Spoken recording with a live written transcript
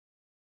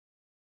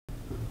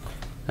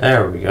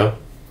There we go.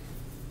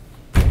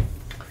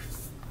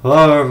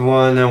 Hello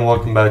everyone and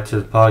welcome back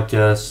to the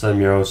podcast. I'm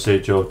your host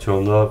Joe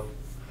Tone Love,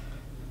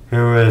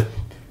 here with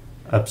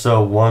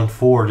episode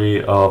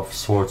 140 of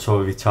Sports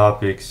Heavy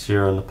Topics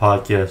here on the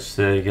podcast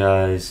today,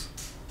 guys.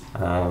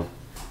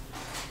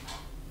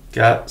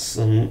 Got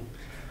some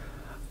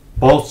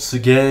bolts to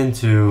get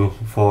into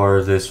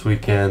for this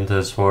weekend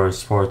as far as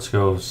sports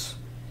goes.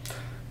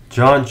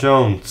 Jon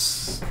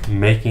Jones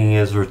making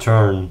his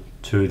return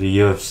to the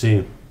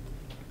UFC.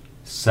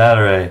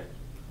 Saturday,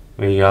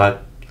 we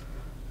got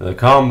the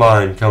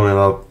Combine coming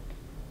up,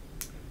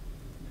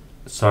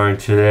 starting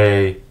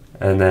today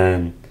and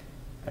then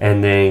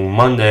ending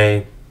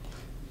Monday.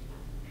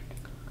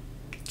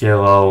 Get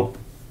a little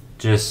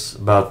just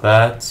about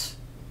that.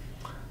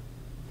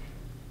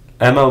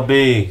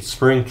 MLB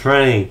spring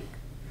training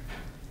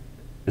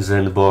is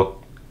in the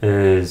book,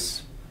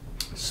 is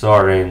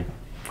starting,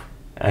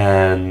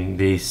 and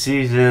the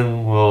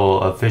season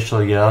will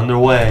officially get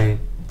underway,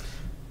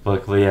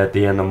 luckily at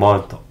the end of the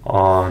month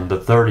on the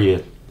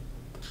 30th.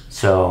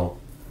 So,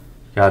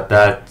 got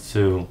that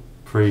to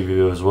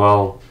preview as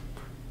well.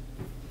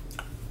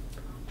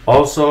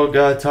 Also,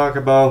 got to talk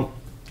about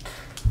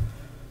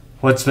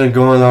what's been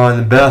going on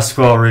in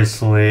basketball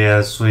recently,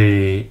 as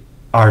we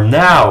are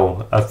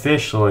now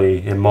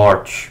officially in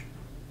March,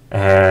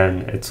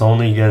 and it's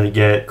only going to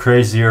get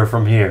crazier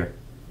from here.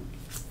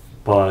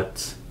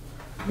 But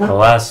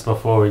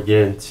before we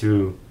get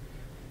into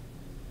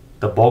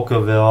the bulk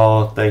of it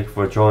all, thank you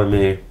for joining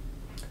me.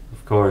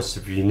 Of course,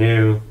 if you're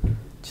new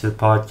to the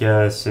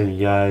podcast and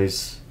you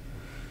guys,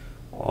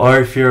 or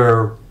if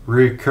you're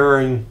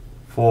recurring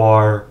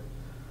for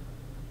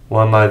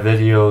one of my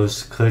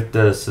videos, click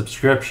the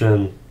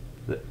subscription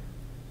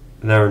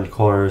there in the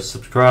corner.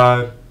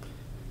 Subscribe,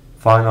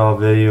 find all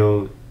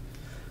videos.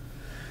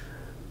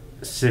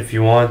 So if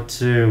you want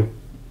to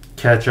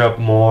catch up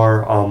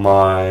more on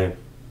my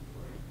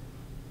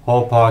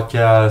whole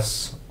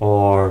podcast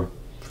or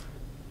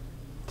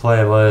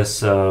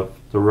playlist of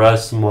the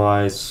rest of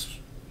my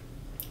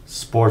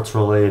sports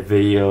related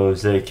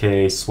videos,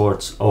 aka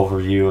sports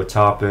overview of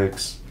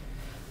topics,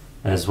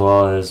 as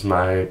well as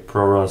my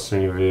pro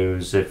wrestling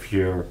reviews if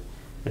you're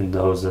in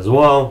those as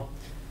well.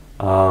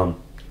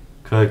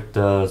 Click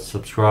the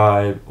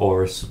subscribe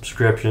or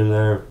subscription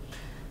there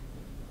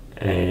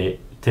and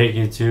take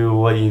you to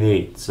what you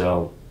need.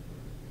 So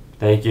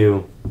thank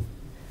you.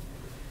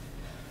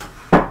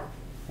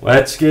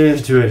 Let's get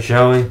into it,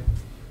 shall we?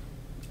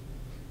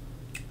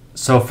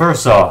 So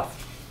first off,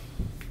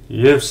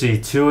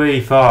 UFC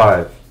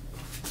 285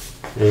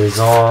 is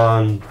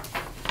on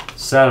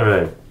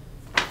Saturday.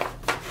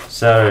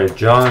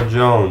 Jon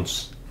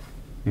Jones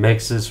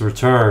makes his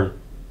return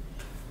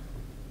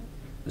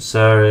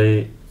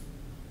Saturday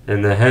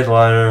in the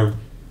headliner,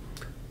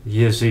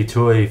 UFC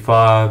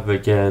 285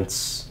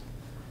 against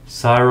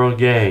Ciryl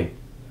Gane,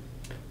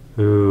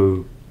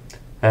 who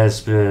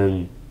has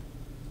been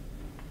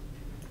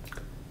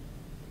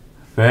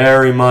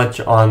very much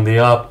on the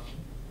up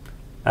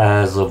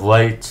as of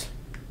late.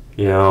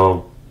 You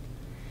know,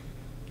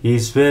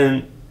 he's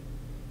been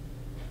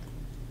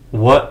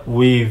what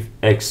we've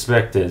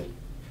expected.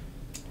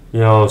 You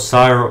know,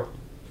 Ciryl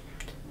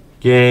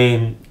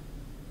Gane,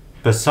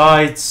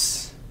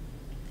 besides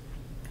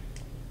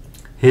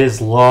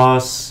his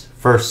loss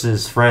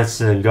versus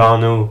Francis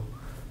Ngannou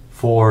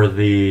for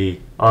the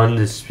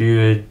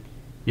undisputed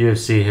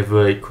UFC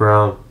heavyweight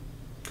crown,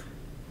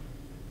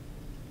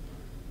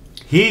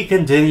 he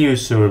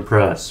continues to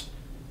impress.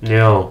 You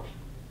know,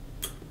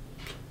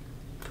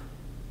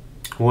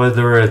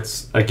 whether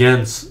it's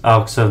against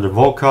Alexander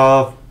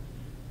Volkov,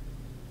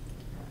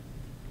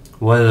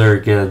 whether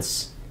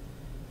against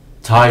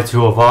Tai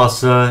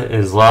Tuivasa in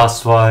his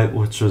last fight,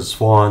 which was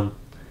won,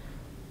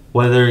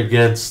 whether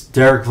against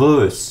Derek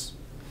Lewis.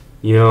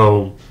 You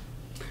know,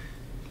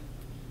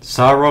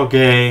 Ciryl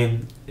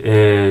Gane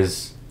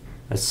is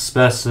a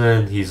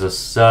specimen, he's a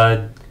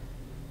stud,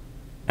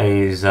 and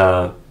he's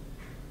a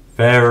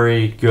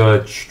very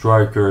good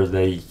striker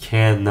that you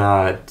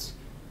cannot...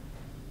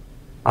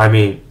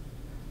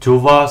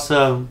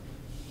 Tuivasa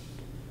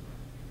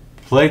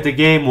played the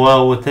game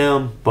well with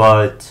him,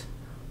 but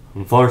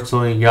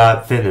unfortunately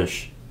got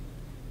finished.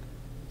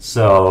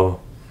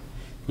 So,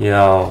 you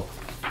know,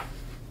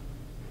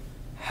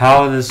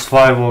 how this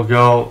fight will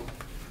go,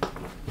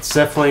 it's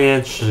definitely an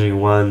interesting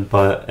one,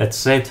 but at the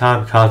same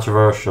time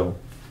controversial.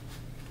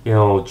 You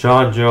know,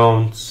 Jon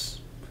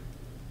Jones,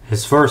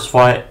 his first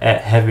fight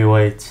at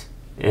heavyweight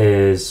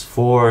is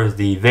for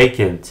the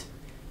vacant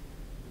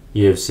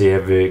UFC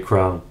heavyweight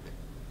crown.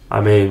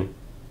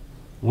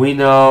 We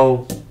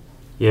know,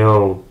 you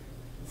know,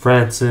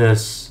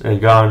 Francis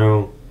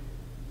Ngannou,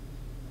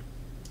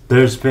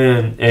 there's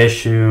been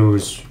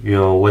issues, you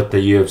know, with the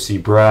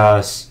UFC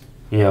brass.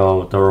 You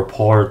know, the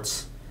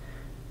reports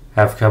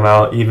have come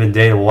out. Even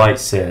Dana White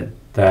said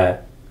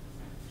that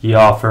he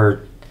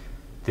offered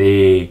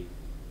the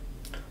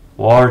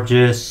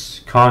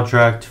largest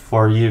contract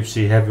for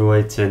UFC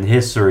heavyweights in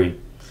history,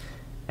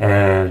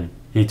 and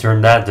he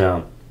turned that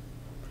down.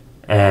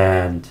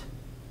 And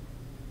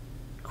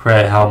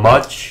credit how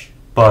much,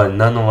 but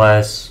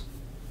nonetheless,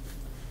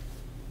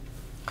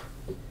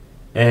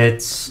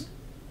 it's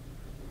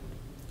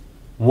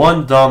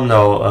one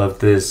domino of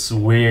this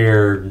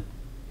weird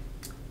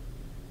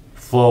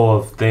flow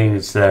of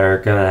things that are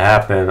going to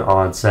happen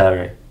on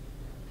Saturday.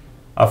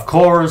 Of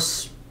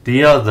course,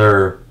 the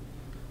other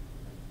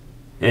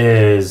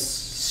is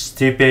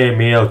Stipe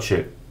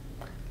Miocic.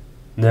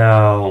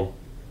 Now,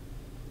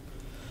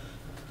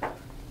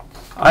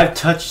 I've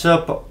touched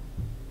up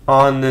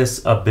on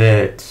this a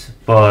bit,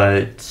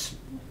 but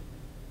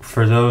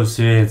for those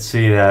who didn't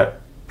see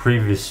that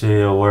previous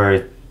video where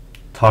I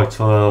talked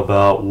a little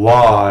about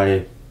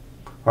why,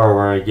 or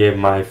where I gave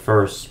my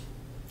first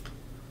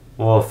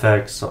little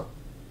effects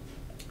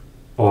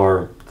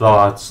or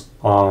thoughts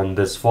on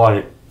this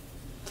fight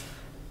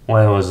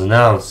when it was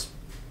announced.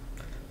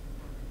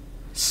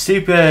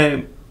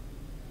 Stipe,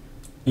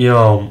 he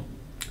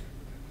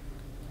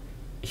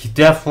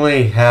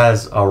definitely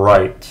has a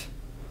right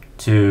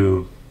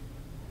to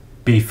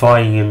be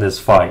fighting in this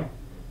fight.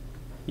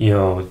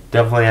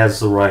 Definitely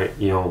has the right.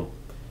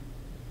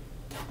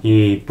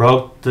 He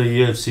broke the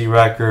UFC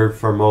record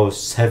for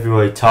most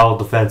heavyweight title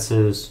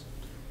defenses.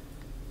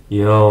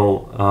 He,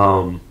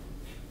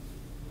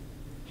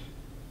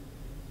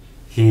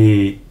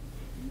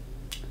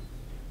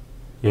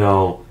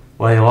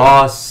 when he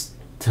lost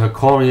to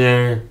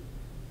Cormier,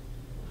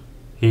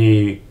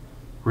 he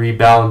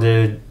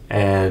rebounded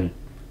and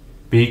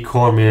beat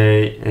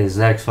Cormier in his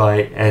next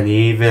fight, and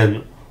he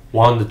even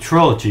won the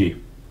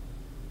trilogy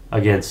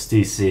against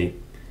DC.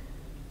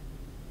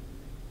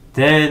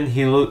 Then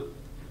he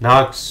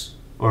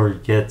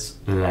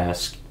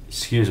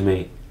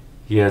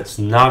he gets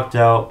knocked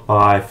out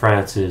by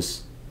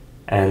Francis,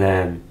 and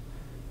then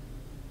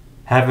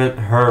haven't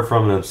heard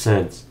from him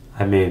since.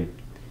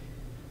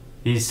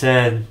 He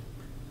said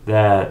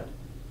that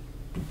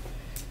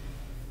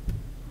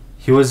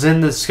he was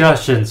in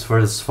discussions for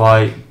this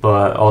fight,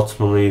 but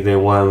ultimately they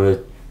went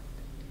with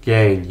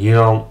Gain.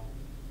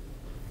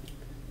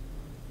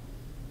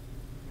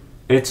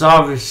 It's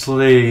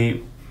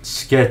obviously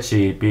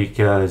sketchy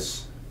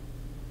because,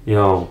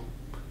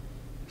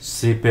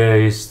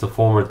 Stipe is the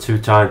former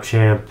two-time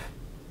champ,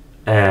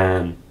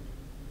 and,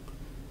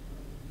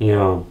 he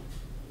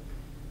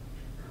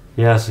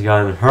hasn't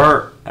gotten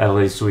hurt, at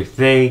least we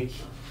think.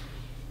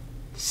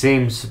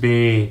 Seems to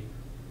be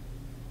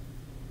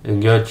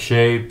in good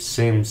shape,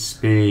 seems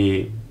to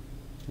be,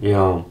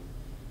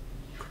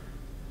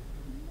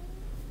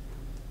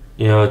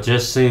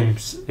 just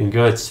seems in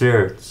good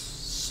spirits.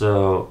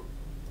 So,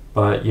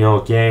 but,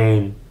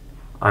 Gain,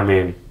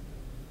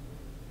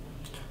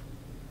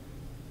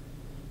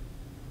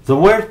 the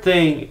weird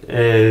thing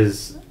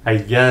is, I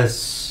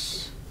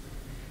guess,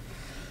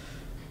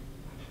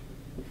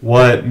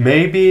 what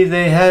maybe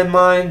they had in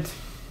mind,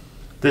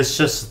 this is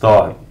just a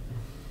thought.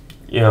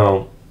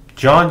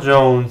 John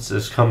Jones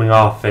is coming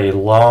off a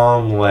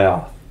long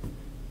layoff.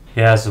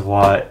 He hasn't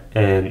fought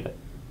in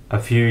a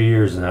few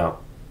years now.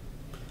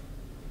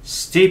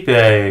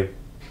 Stipe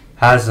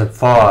hasn't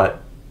fought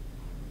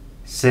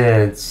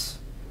since,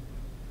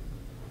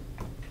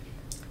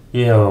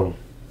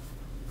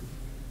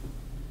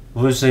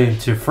 losing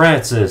to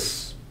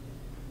Francis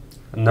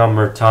a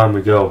number of time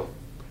ago.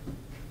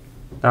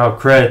 Now,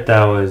 credit,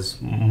 that was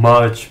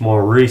much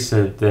more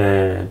recent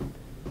than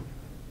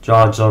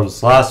John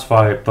Jones' last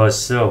fight, but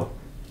still,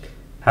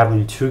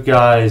 having two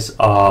guys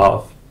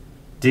of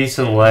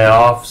decent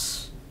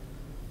layoffs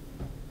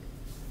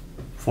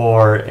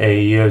for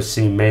a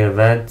UFC main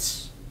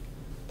event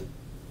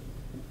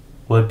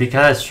would be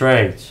kind of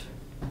strange,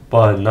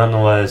 but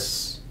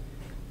nonetheless,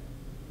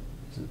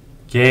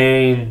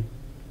 Gain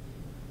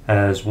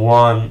has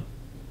won.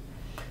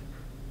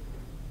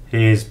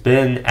 He's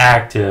been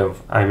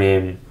active.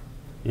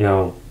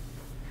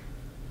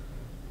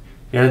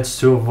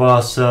 Against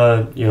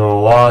Tuivasa,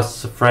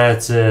 lost to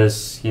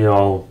Francis,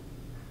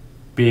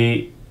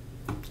 beat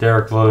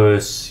Derek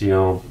Lewis,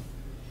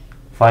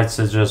 fights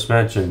I just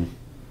mentioned.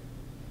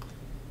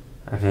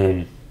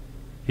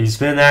 He's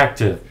been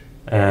active,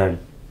 and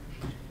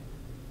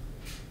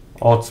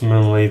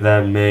ultimately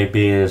that may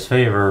be in his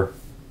favor.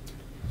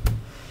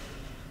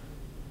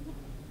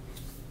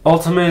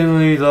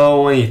 Ultimately,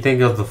 though, when you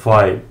think of the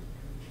fight,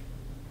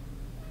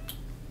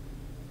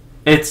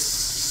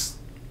 it's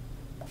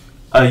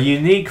a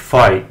unique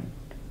fight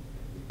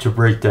to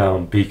break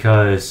down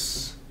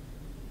because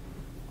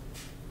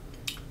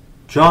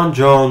John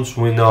Jones,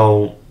 we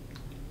know,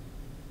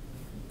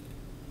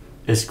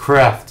 is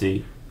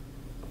crafty.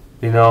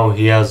 He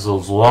has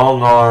those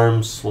long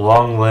arms,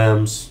 long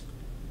limbs.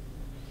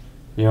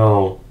 We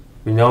know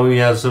he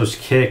has those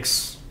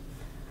kicks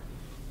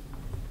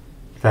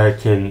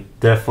that can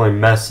definitely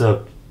mess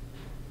up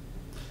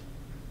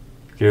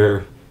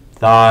your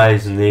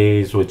thighs,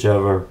 knees,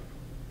 whichever.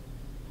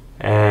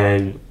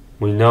 And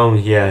we know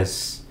he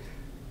has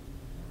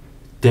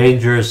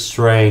dangerous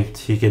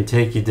strength. He can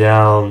take you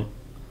down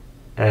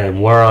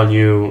and wear on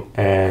you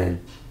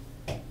and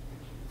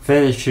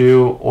finish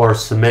you or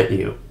submit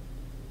you.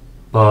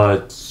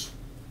 But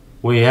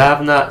we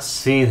have not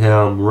seen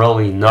him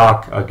really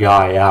knock a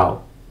guy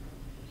out.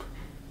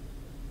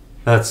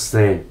 That's the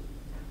thing.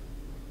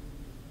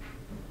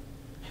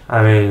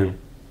 I mean,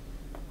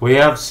 we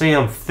have seen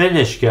him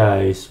finish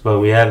guys, but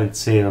we haven't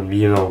seen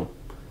him,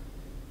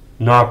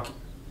 knock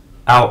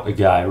out a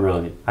guy,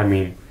 really. I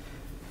mean,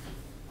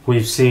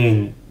 we've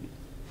seen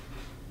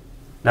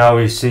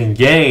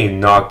Gain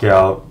knock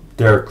out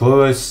Derek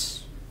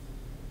Lewis.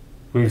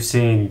 We've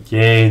seen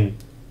Gain,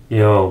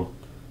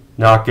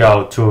 knock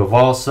out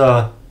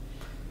Tuivasa.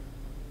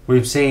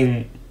 We've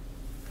seen...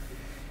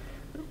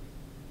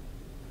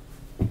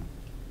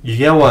 You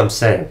get what I'm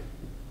saying.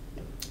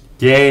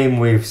 Game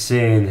we've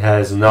seen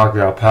has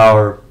knockout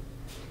power.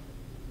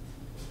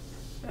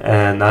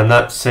 And I'm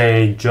not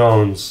saying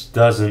Jones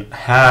doesn't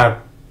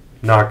have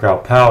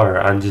knockout power.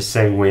 I'm just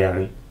saying we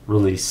haven't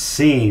really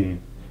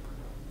seen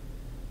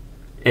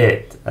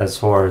it as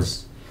far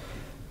as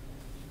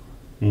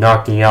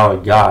knocking out a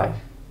guy.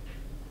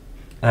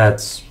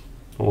 That's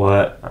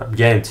what I'm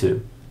getting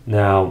to.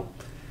 Now,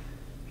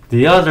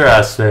 the other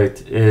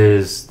aspect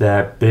is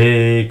that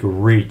big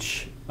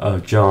reach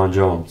of John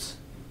Jones.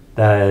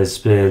 That has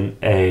been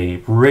a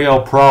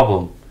real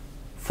problem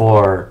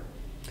for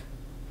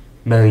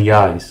many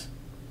guys.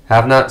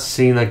 Have not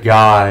seen a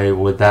guy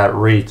with that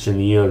reach in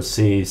the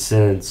UFC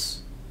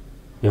since,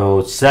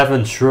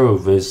 Seven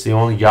Struve is the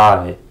only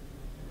guy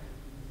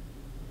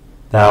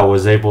that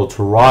was able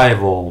to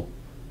rival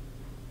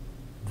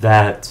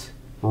that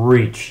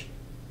reach.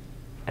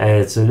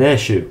 And it's an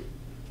issue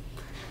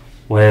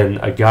when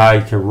a guy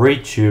can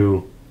reach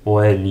you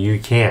when you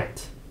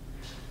can't,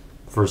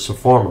 first and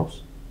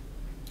foremost.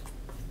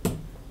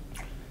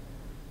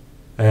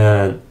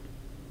 And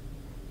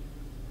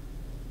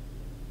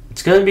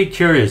it's going to be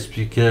curious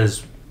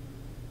because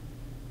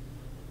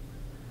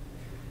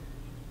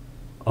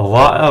a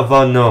lot of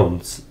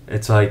unknowns.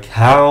 It's like,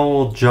 how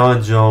will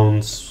John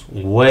Jones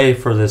weigh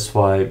for this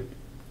fight?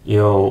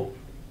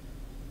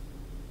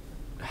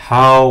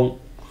 How,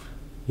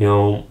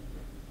 will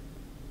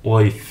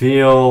he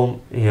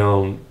feel?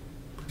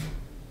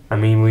 I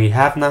mean, we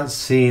have not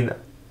seen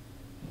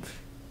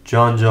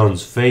John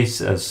Jones face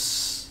a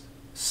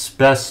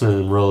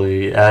specimen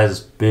really as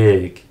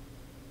big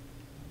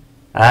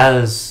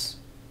as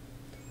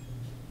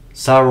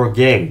Cyril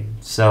Gane.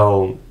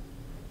 So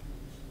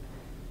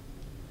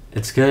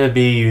it's going to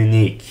be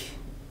unique.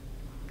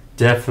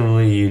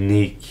 Definitely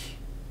unique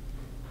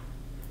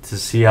to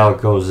see how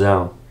it goes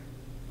down.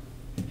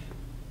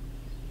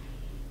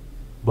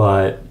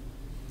 But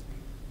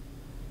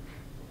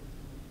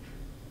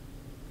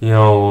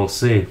we'll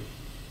see.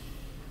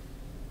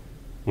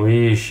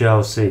 We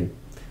shall see.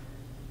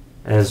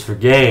 As for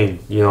Gane,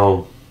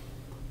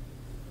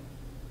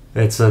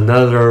 it's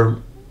another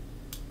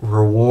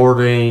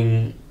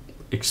rewarding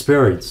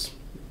experience,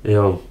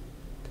 to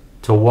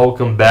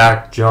welcome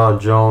back John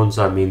Jones.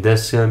 I mean,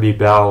 this is going to be a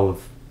battle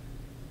of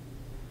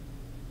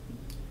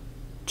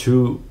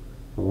two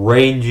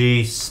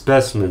rangy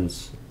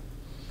specimens.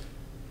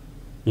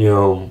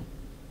 I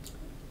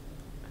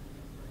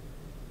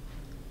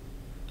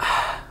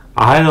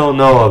don't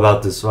know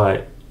about this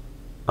fight.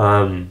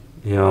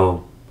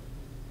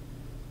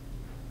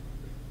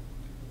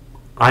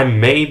 I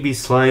may be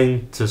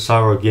slaying to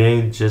Cyril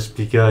Gane just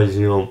because,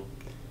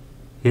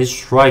 his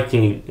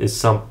striking is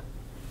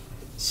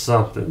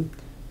something.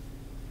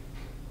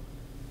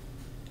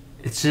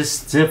 It's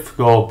just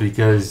difficult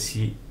because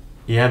you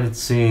haven't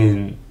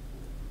seen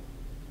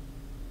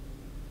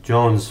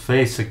Jones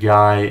face a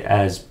guy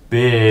as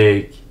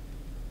big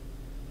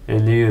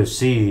in the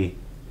UFC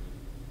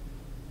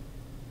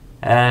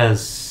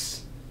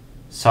as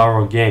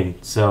Cyril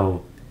Gane.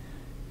 So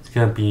it's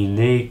going to be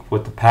unique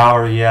with the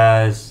power he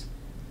has.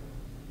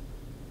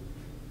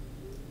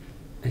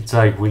 It's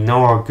like, we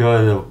know how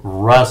good a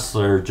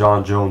wrestler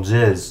John Jones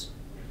is,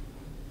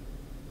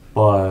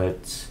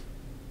 but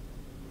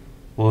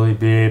will he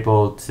be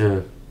able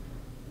to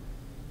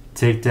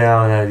take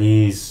down at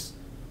ease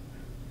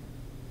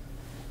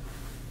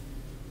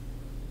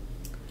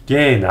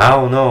Gane? I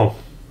don't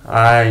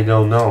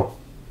know.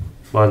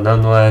 But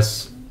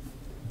nonetheless,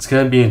 it's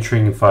going to be an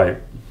intriguing fight.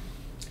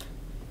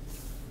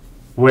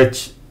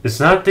 Which is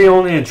not the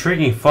only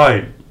intriguing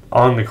fight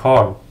on the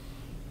card.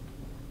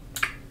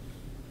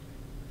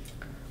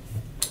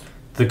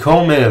 The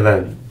co-main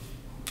event,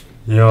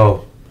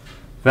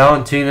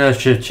 Valentina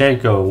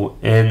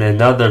Shevchenko in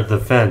another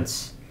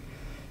defense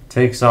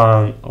takes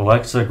on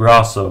Alexa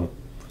Grasso,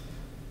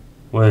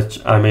 which,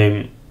 I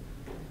mean,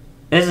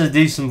 is a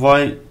decent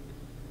fight.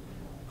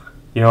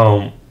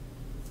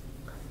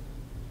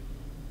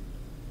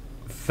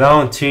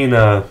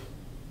 Valentina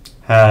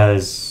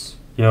has,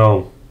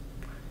 gone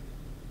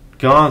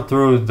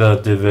through the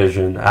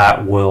division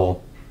at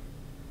will.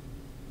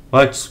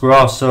 Lex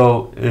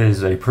Grasso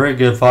is a pretty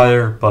good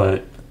fighter,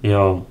 but,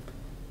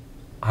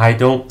 I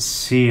don't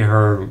see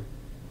her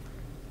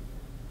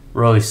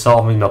really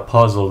solving the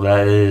puzzle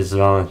that is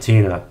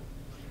Valentina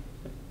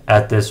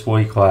at this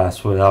weight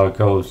class with how it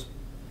goes.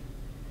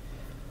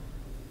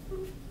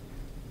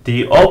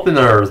 The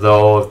opener,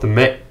 though, of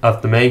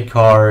the main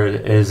card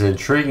is an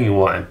intriguing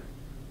one.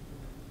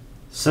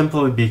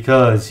 Simply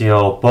because,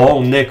 Bo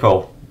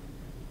Nickel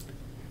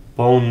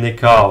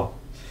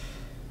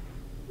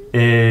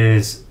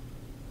is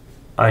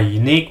a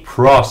unique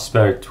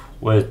prospect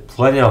with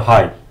plenty of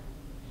hype.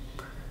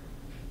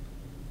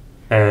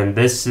 And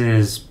this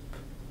is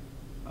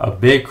a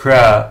big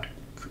crack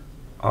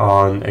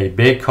on a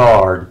big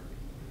card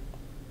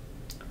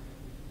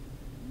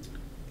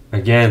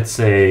against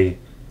a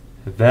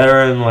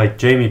veteran like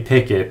Jamie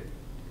Pickett.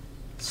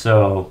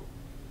 So,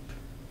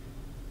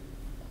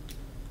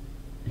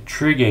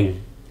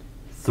 intriguing.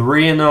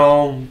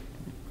 3-0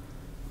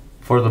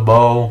 for the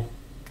Bo.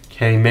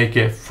 Can he make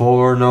it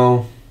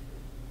 4-0?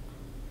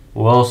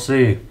 We'll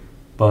see.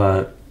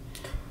 But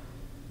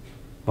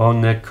Bo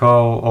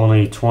Nickel,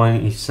 only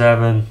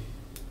 27.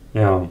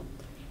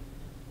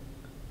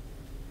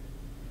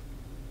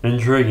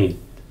 Intriguing.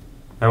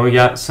 And we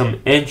got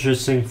some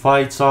interesting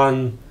fights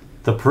on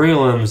the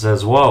prelims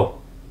as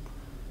well.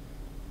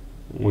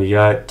 We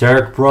got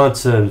Derek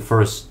Brunson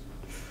versus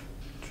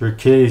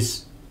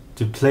Dricus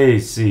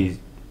Duplessis.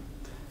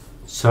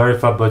 Sorry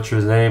if I butcher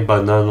his name,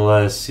 but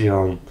nonetheless,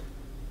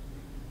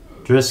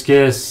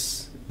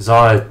 Dricus is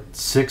on a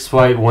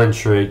 6-fight win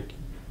streak.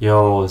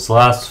 His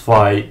last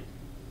fight,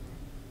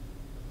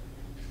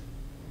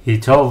 he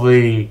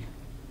totally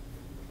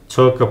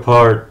took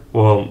apart,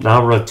 well,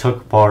 not really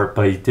took apart,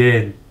 but he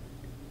did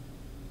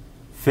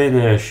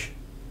finish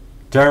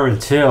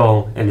Darren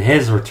Till in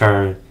his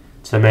return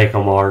to make a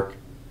mark.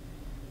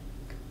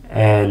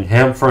 And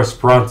him versus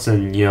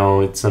Brunson,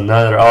 it's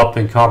another up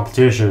in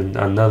competition,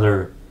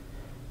 another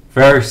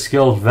very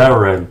skilled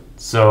veteran.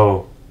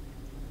 So,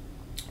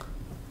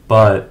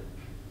 but,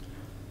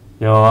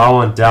 I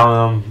went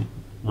down him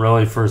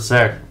really for a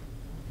sec.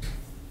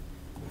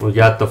 We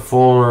got the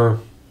former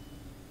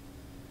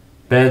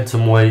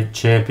bantamweight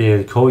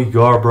champion Cody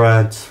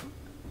Garbrandt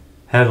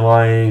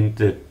headlining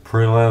the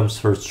prelims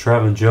versus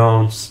Trevin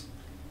Jones.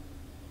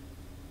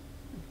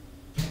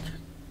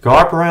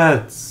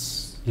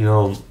 Garbrandt's,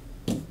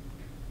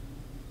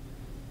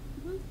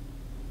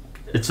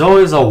 it's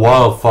always a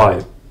wild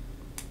fight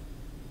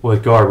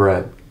with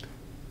Garbrandt.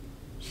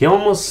 He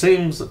almost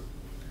seems,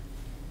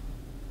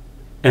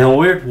 in a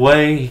weird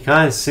way, he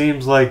kind of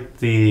seems like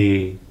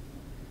the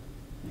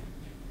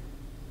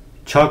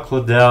Chuck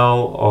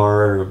Liddell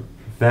or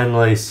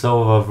Vanderlei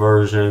Silva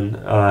version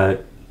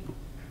at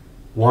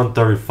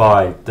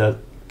 135. That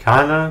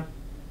kind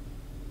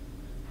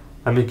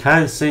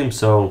of seems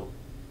so.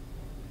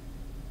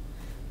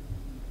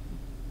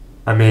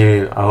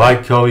 I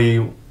like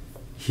Cody.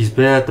 He's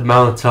been at the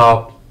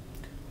mountaintop,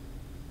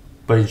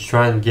 but he's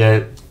trying to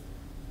get.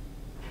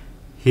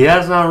 He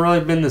has not really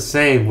been the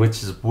same,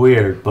 which is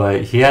weird,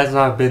 but he has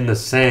not been the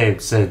same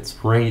since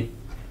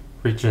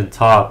reaching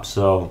top,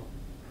 so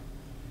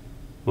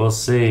we'll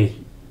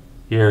see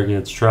here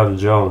against Trevin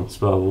Jones,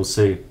 but we'll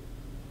see.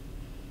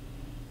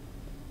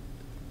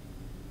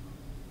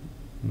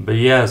 But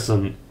yeah,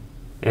 some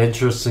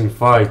interesting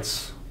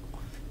fights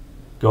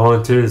going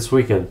into this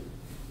weekend.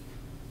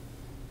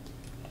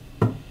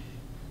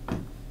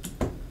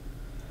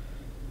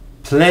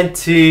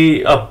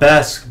 Plenty of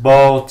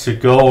basketball to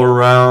go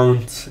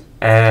around,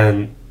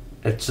 and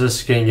it's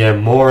just going to get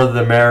more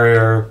the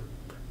merrier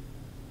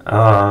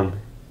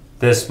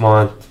this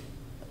month.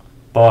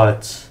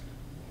 But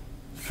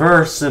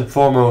first and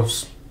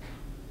foremost,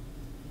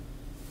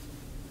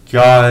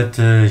 got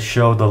to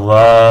show the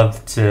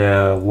love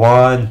to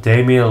one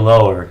Damian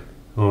Lillard,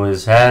 who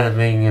is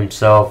having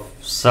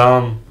himself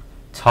some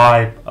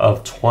type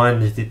of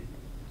 20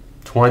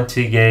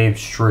 game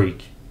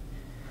streak.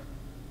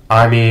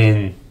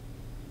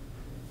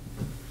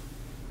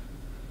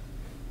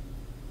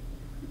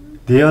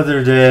 The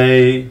other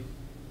day,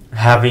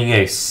 having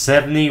a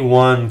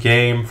 71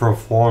 game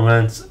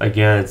performance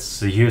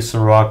against the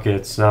Houston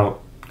Rockets.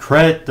 Now,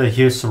 credit the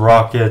Houston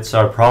Rockets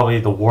are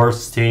probably the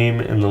worst team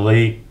in the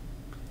league.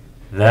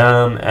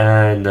 Them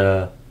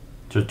and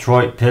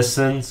Detroit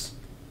Pistons.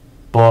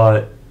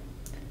 But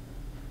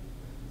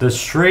the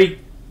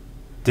streak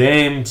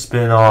Dame's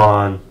been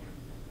on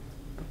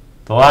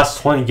the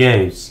last 20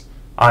 games.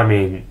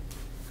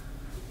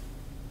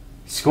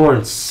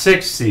 Scoring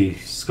 60,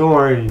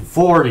 scoring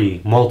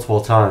 40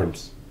 multiple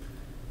times,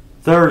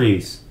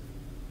 30s,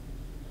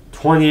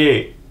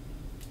 28,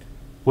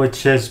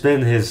 which has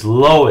been his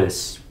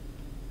lowest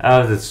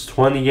out of this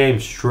 20-game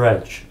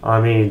stretch.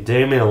 Damian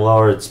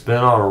Lillard's been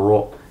on a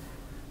roll.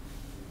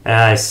 And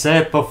I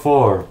said it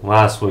before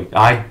last week,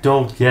 I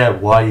don't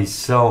get why he's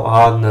so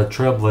on the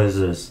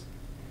Trailblazers.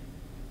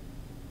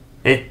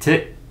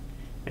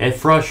 It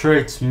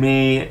frustrates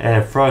me,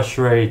 and it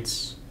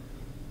frustrates,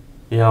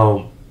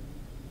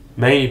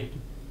 many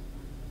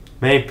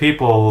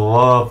people who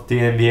love the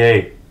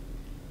NBA.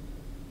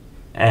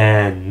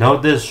 And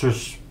no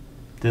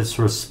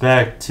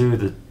disrespect to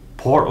the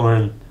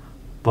Portland,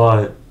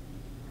 but,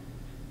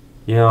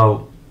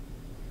 Damian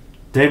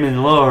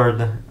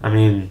Lillard,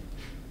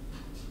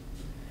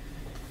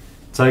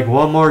 it's like,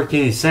 what more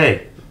can you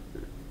say?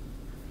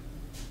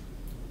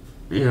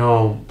 you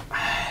know,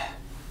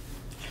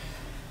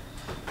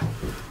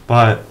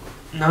 but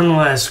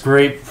nonetheless,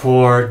 great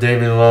for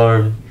Damian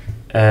Lillard,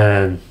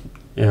 and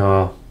you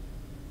know,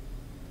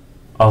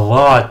 a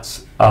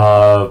lot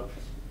of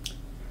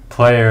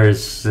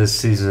players this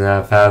season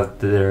have had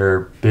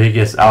their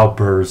biggest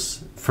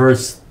outbursts.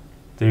 First,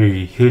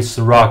 the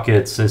Houston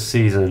Rockets this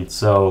season,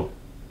 so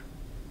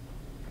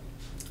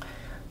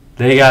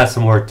they got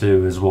some work to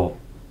do as well.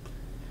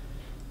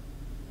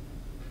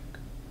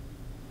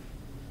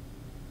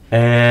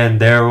 And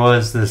there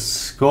was this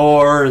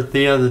score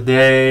the other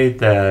day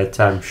that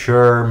I'm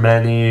sure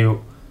many would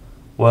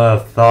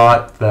have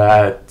thought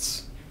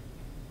that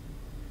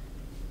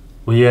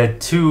we had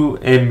 2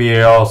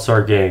 NBA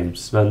All-Star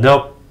games, but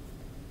nope.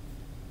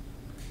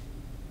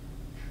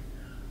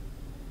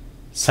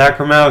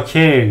 Sacramento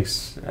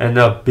Kings end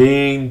up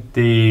being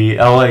the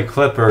LA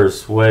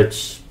Clippers,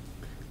 which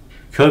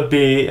could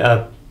be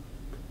a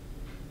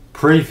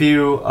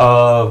preview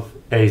of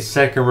a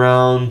second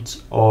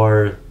round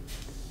or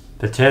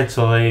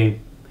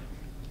potentially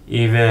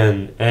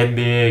even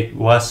NBA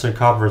Western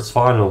Conference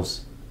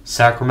Finals.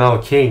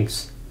 Sacramento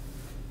Kings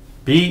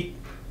beat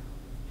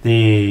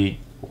the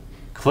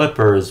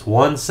Clippers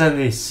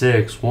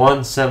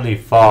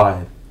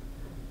 176-175,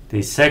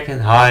 the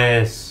second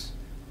highest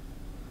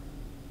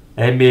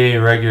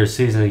NBA regular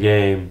season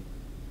game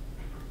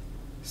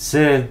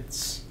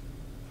since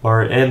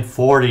or in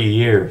 40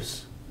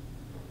 years.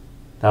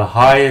 The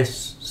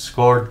highest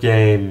scored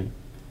game,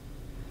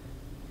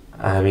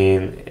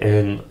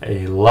 in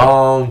a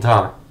long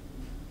time.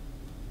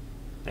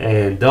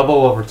 And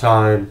double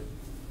overtime.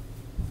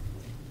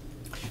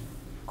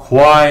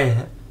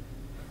 Kawhi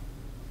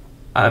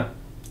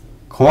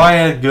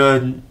had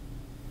good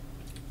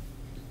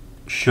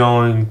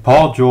showing.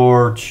 Paul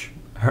George.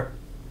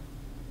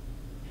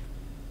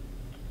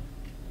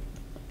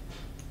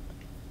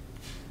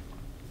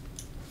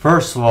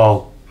 First of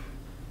all,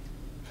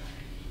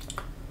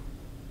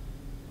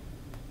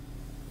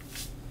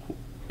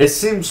 it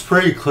seems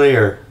pretty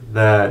clear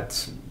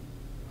that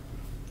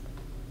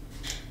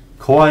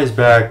Kawhi's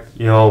back.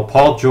 You know,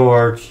 Paul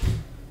George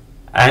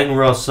and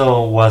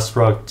Russell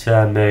Westbrook to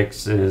that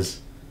mix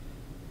is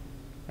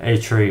a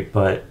treat,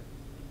 but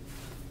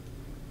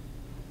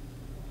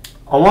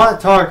I want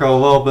to talk a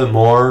little bit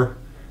more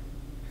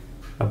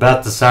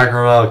about the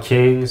Sacramento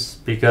Kings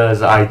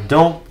because I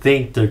don't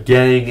think they're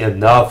getting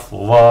enough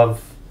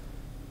love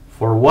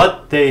for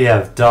what they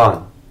have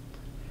done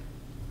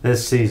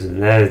this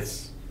season.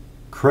 It's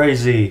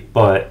crazy,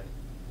 but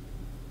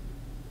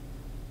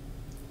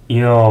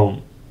you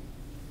know,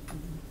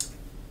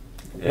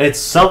 it's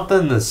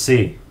something to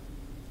see.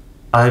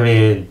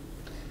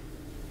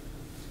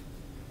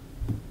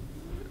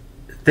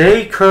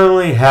 They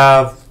currently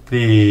have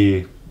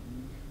the,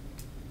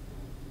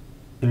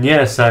 and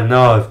yes, I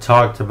know I've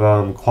talked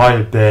about them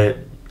quite a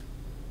bit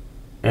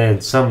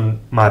in some of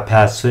my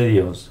past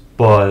videos,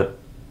 but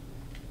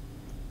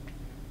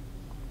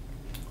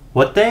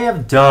what they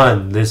have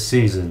done this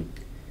season,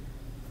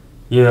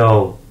 you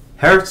know,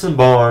 Harrison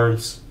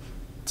Barnes,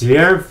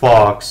 De'Aaron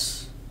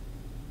Fox,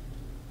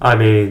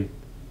 Sabonis,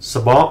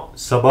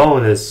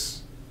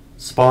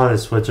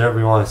 whichever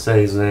you want to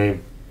say his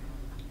name.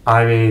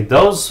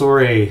 Those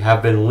three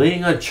have been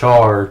leading a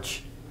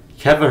charge.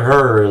 Kevin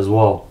Huerter as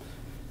well.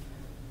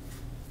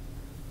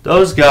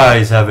 Those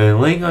guys have been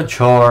leading a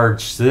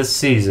charge this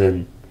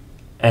season,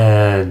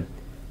 and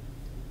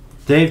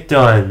they've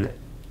done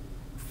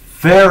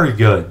very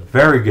good,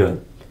 very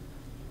good.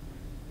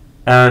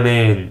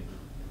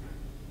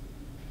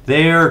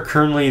 They are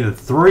currently the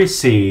 3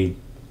 seed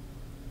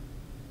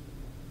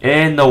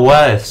in the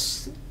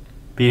West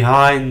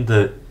behind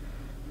the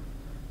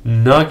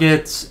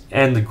Nuggets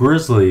and the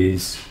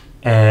Grizzlies,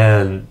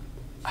 and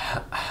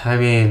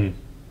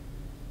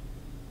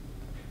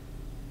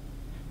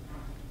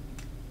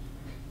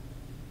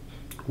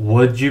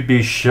would you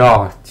be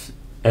shocked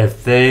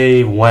if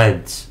they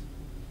went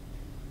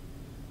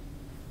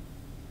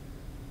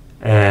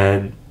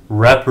and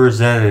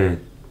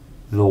represented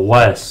the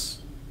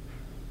West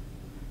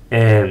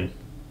in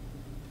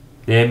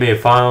the NBA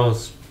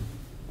Finals?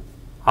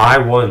 I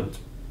wouldn't.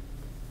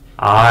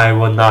 I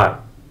would not.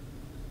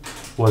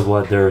 With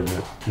what they're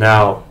doing.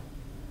 Now,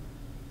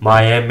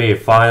 my NBA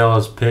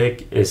Finals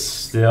pick is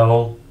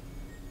still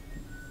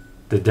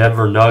the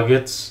Denver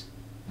Nuggets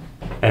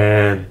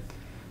and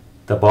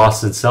the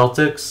Boston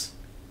Celtics,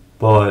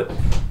 but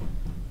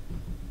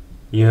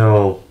you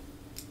know,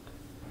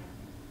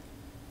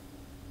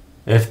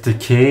 if the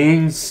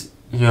Kings,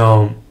 you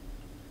know,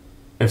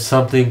 if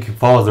something can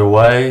fall their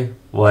way,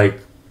 like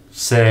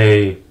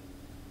say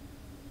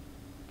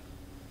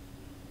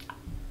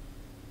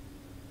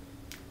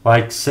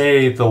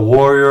the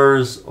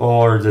Warriors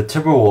or the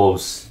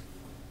Timberwolves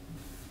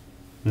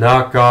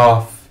knock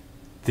off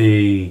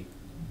the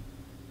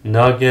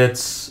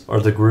Nuggets or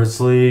the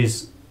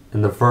Grizzlies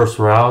in the first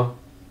round,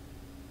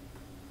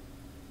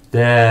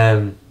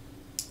 then,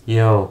 you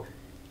know,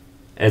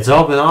 it's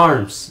open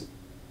arms.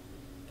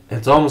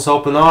 It's almost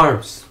open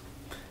arms.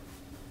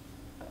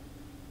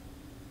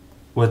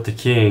 with the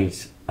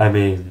Kings, I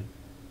mean,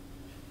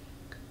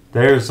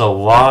 there's a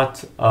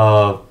lot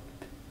of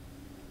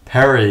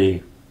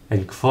parity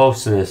and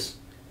closeness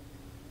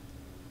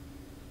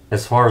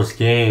as far as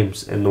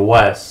games in the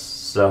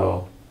West.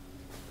 So,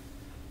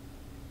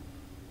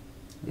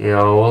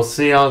 we'll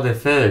see how they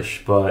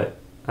finish. But,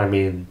 I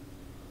mean,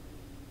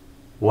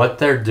 what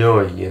they're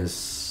doing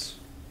is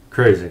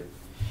crazy.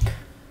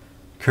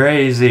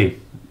 Crazy.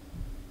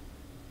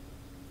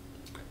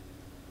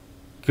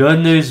 Good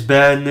news,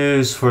 bad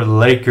news for the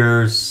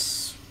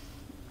Lakers.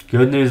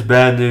 Good news,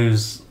 bad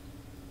news,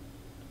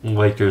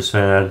 Lakers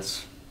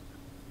fans.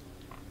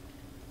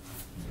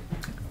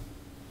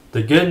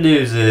 The good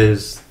news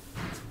is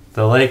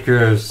the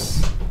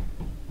Lakers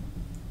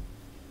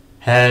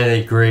had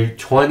a great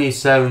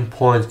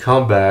 27-point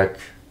comeback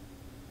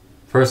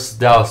versus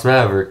Dallas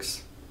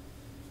Mavericks.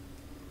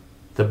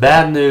 The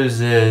bad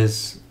news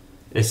is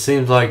it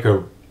seems like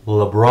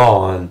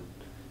LeBron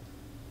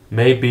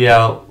may be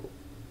out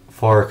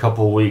for a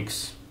couple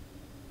weeks,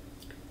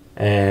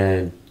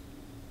 and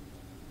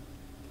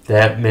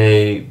that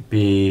may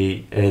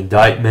be an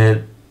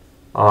indictment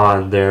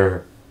on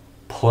their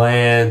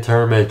play-in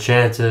tournament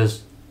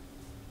chances.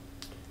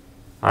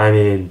 I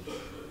mean,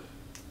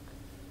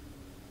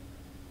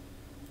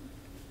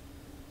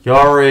 you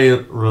already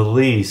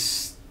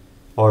released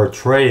or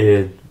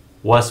traded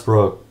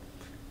Westbrook.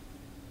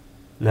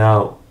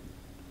 Now,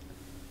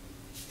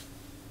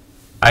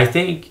 I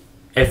think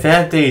if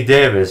Anthony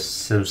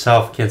Davis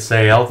himself can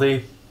stay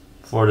healthy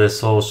for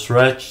this whole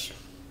stretch,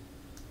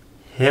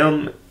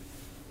 him,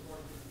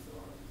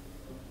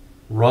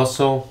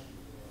 Russell,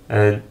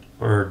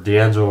 or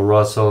D'Angelo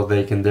Russell,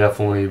 they can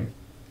definitely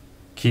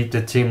keep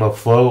the team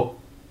afloat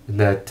in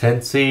that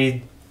 10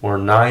 seed or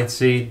 9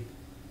 seed.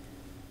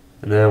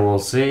 And then we'll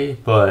see.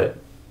 But,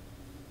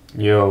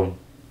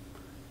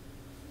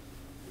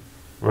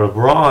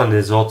 LeBron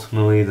is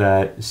ultimately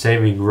that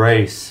saving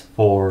grace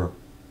for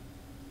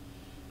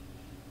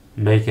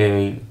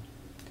making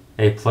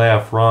a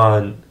playoff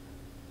run,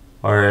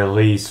 or at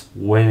least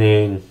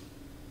winning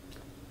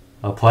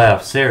a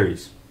playoff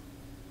series.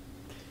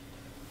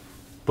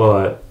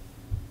 But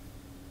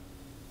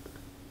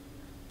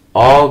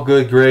all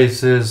good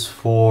graces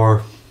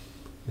for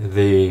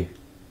the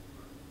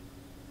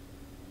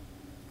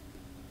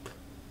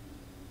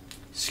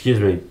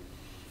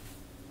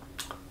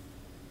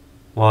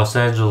Los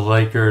Angeles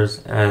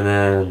Lakers, and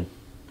then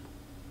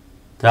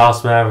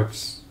Dallas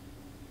Mavericks.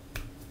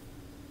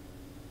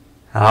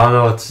 I don't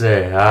know what to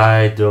say.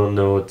 I don't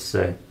know what to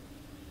say.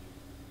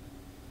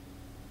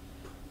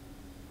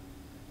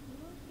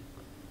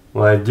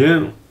 What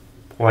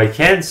I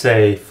can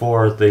say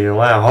for the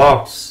Atlanta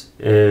Hawks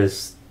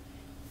is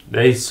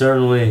they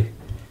certainly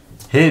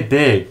hit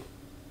big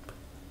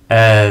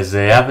as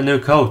they have a new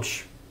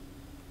coach.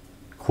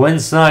 Quinn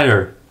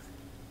Snyder,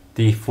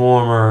 the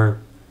former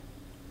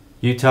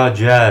Utah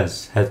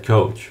Jazz head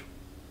coach,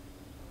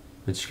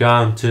 which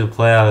got him to the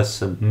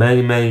playoffs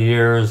many, many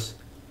years.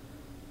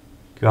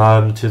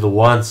 Got him to the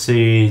 1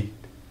 seed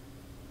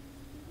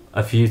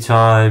a few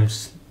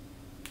times.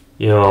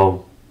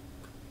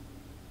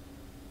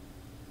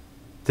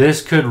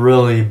 This could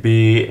really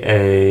be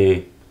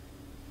a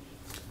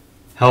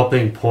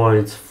helping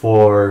point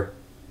for,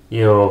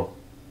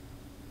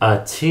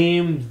 a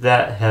team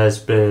that has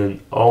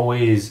been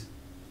always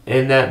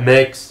in that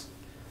mix,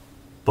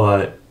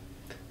 but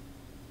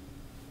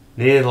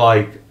needed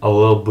like a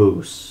little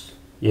boost.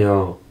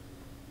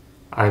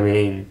 I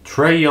mean,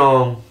 Trae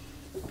Young,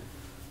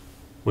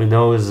 we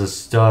know is a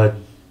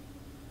stud.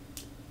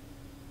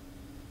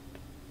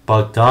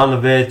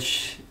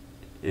 Bogdanovich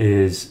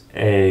is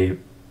a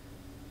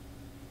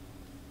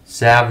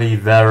savvy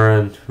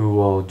veteran who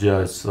will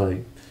just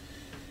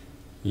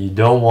you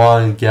don't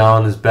want to get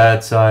on his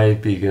bad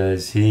side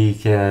because he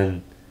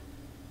can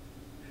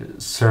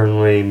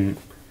certainly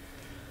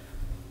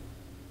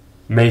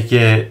make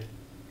it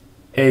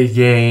a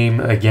game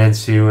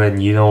against you,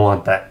 and you don't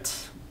want that.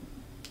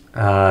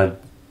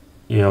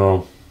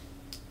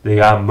 They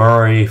got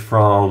Murray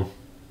from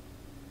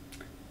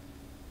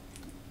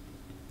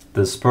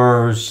the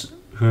Spurs,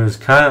 who's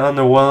kind of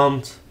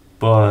underwhelmed,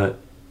 but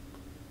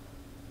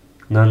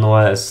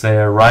nonetheless,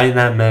 they're right in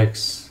that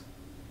mix.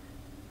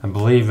 I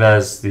believe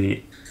as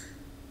the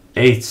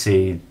 8th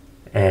seed,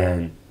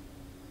 and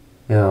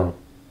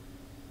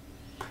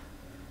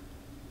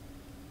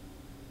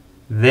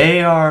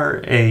they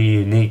are a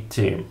unique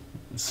team.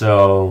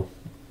 So,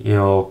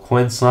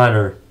 Quinn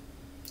Snyder,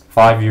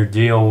 5-year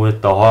deal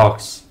with the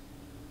Hawks,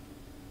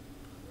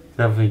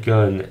 definitely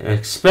good,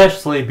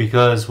 especially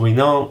because we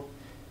know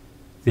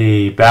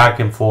the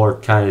back and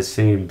forth kind of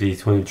scene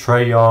between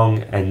Trae Young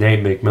and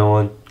Nate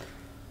McMillan.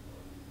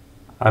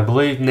 I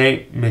believe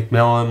Nate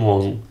McMillan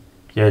will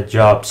get a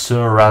job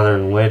sooner rather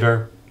than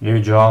later,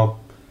 new job,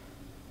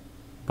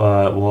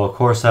 but we'll of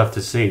course have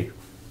to see.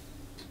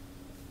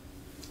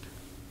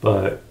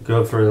 But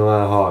good for the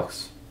Atlanta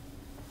Hawks.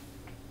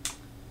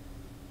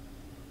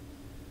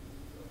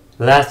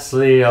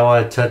 Lastly, I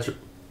want to touch.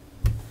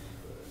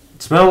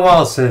 It's been a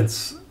while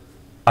since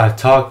I've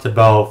talked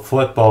about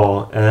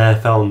football and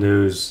NFL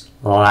news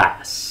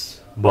last,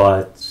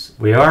 but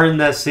we are in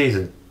that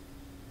season.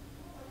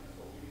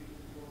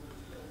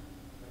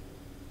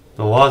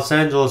 The Los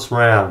Angeles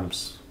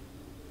Rams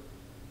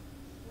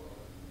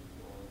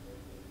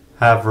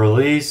have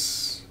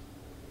released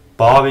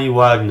Bobby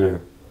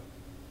Wagner.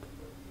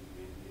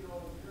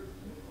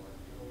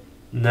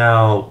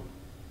 Now,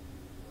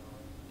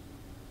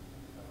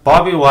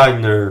 Bobby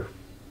Wagner,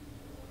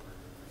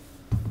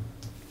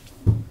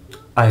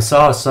 I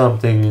saw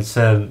something that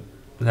said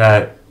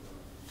that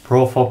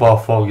Pro Football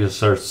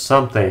Focus or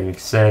something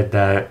said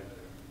that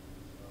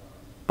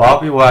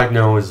Bobby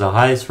Wagner was the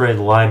highest rated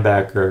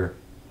linebacker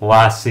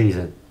last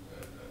season.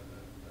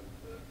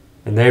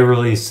 And they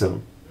released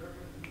him.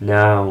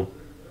 Now,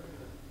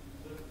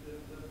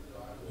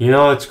 you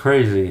know it's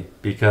crazy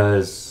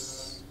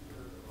because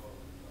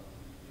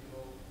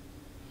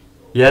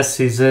yes,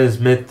 he's in his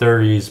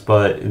mid-30s,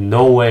 but in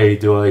no way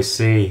do I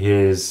see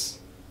his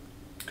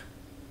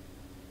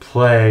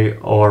play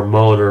or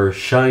motor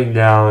shutting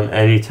down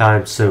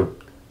anytime soon.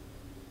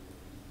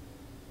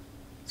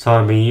 So,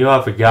 I mean, you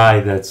have a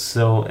guy that's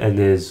still in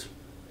his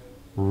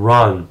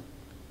run,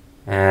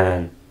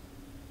 and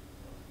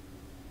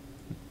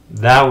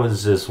that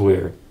was just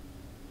weird.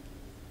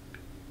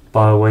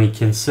 But when you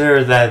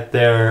consider that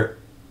their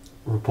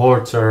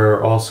reports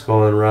are also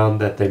going around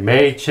that they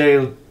may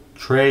trade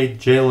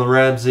Jalen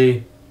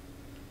Ramsey,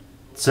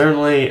 it's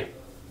certainly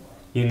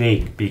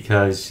unique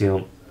because, you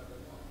know,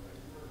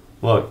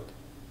 look,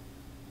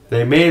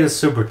 they made a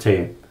super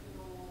team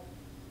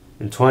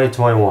in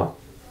 2021.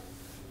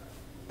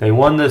 They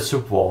won the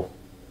Super Bowl.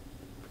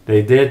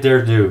 They did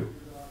their due.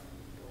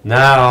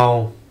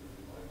 Now,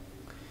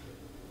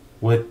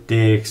 with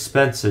the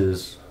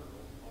expenses,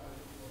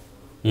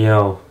 you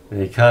know,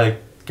 they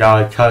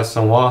gotta cut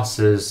some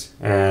losses,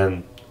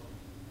 and,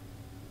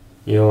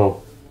 you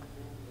know,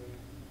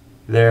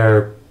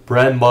 their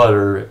bread and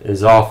butter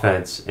is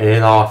offense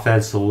and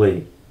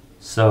offensively.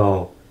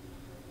 So,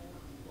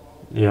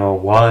 you know,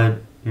 while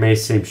it may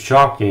seem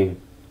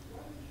shocking,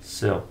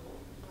 still,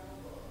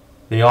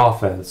 the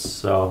offense.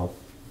 So,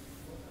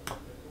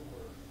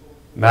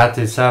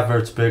 Matthew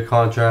Stafford's big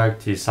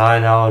contract. He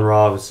signed Allen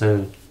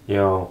Robinson. You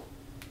know,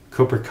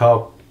 Cooper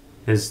Kupp,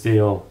 his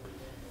deal.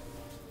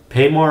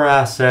 Pay more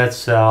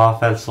assets to the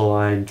offensive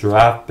line.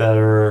 Draft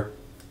better.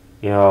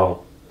 You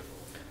know,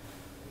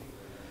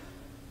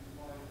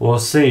 we'll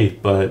see.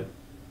 But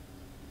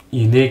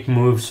unique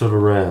moves for the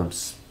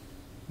Rams.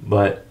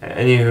 But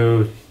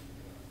anywho,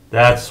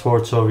 that's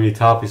Sports Overview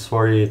topics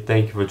for you.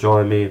 Thank you for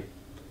joining me.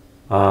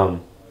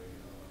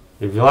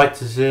 If you like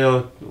this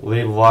video,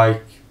 leave a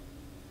like,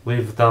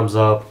 leave a thumbs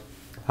up.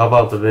 Help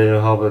out the video,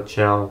 help out the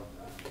channel.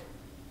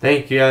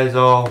 Thank you guys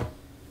all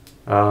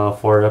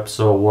for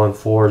episode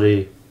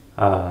 140.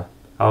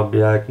 I'll be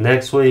back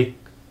next week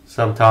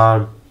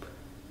sometime.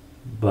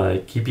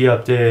 But keep you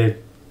updated.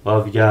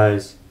 Love you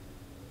guys.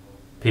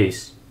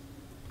 Peace.